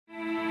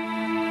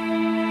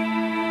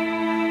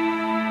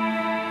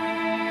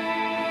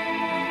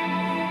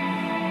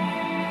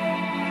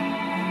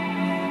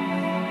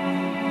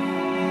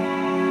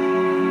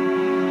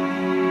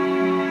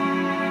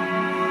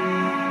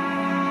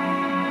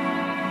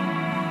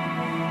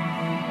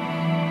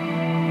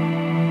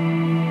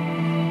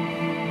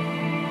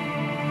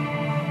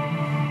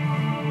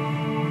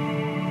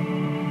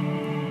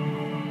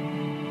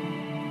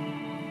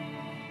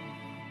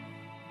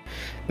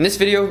In this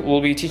video,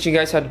 we'll be teaching you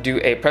guys how to do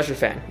a pressure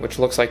fan, which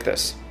looks like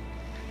this.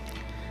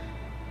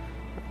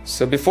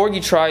 So before you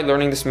try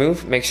learning this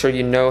move, make sure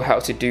you know how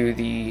to do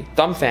the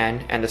thumb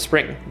fan and the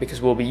spring,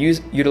 because we'll be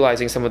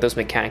utilizing some of those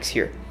mechanics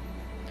here.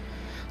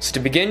 So to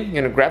begin, you're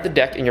going to grab the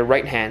deck in your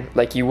right hand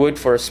like you would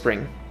for a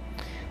spring.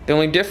 The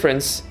only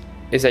difference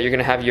is that you're going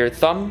to have your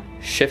thumb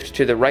shift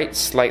to the right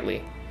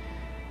slightly.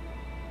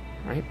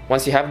 Right?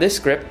 Once you have this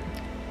grip,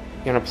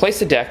 you're going to place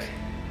the deck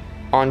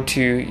onto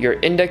your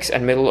index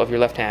and middle of your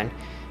left hand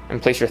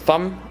and place your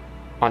thumb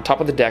on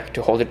top of the deck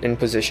to hold it in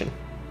position.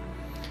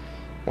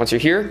 Once you're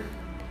here,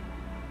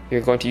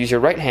 you're going to use your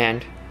right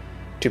hand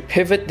to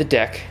pivot the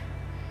deck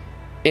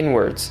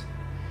inwards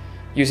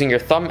using your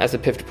thumb as the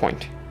pivot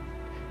point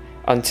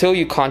until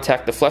you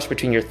contact the flush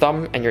between your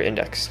thumb and your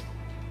index.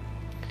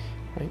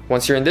 Right?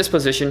 Once you're in this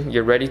position,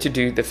 you're ready to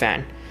do the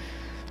fan.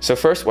 So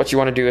first, what you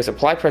want to do is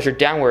apply pressure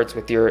downwards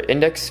with your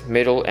index,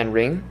 middle, and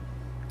ring.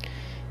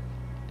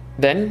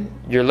 Then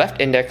your left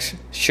index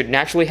should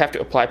naturally have to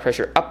apply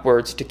pressure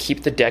upwards to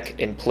keep the deck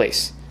in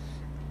place.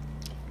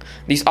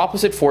 These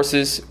opposite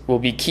forces will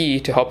be key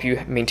to help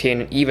you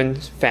maintain an even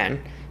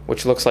fan,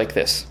 which looks like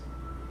this.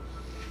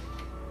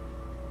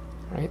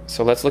 Right,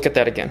 so let's look at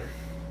that again.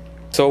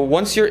 So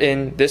once you're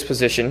in this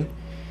position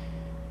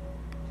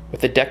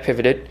with the deck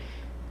pivoted,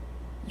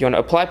 you want to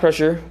apply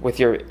pressure with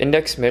your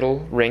index, middle,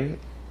 ring,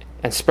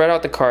 and spread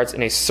out the cards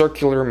in a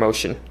circular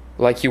motion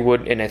like you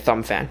would in a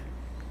thumb fan.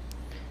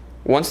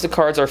 Once the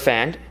cards are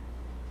fanned,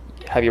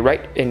 have your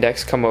right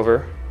index come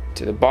over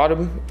to the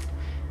bottom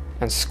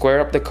and square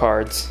up the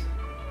cards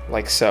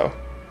like so.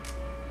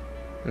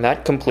 And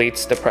that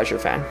completes the pressure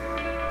fan.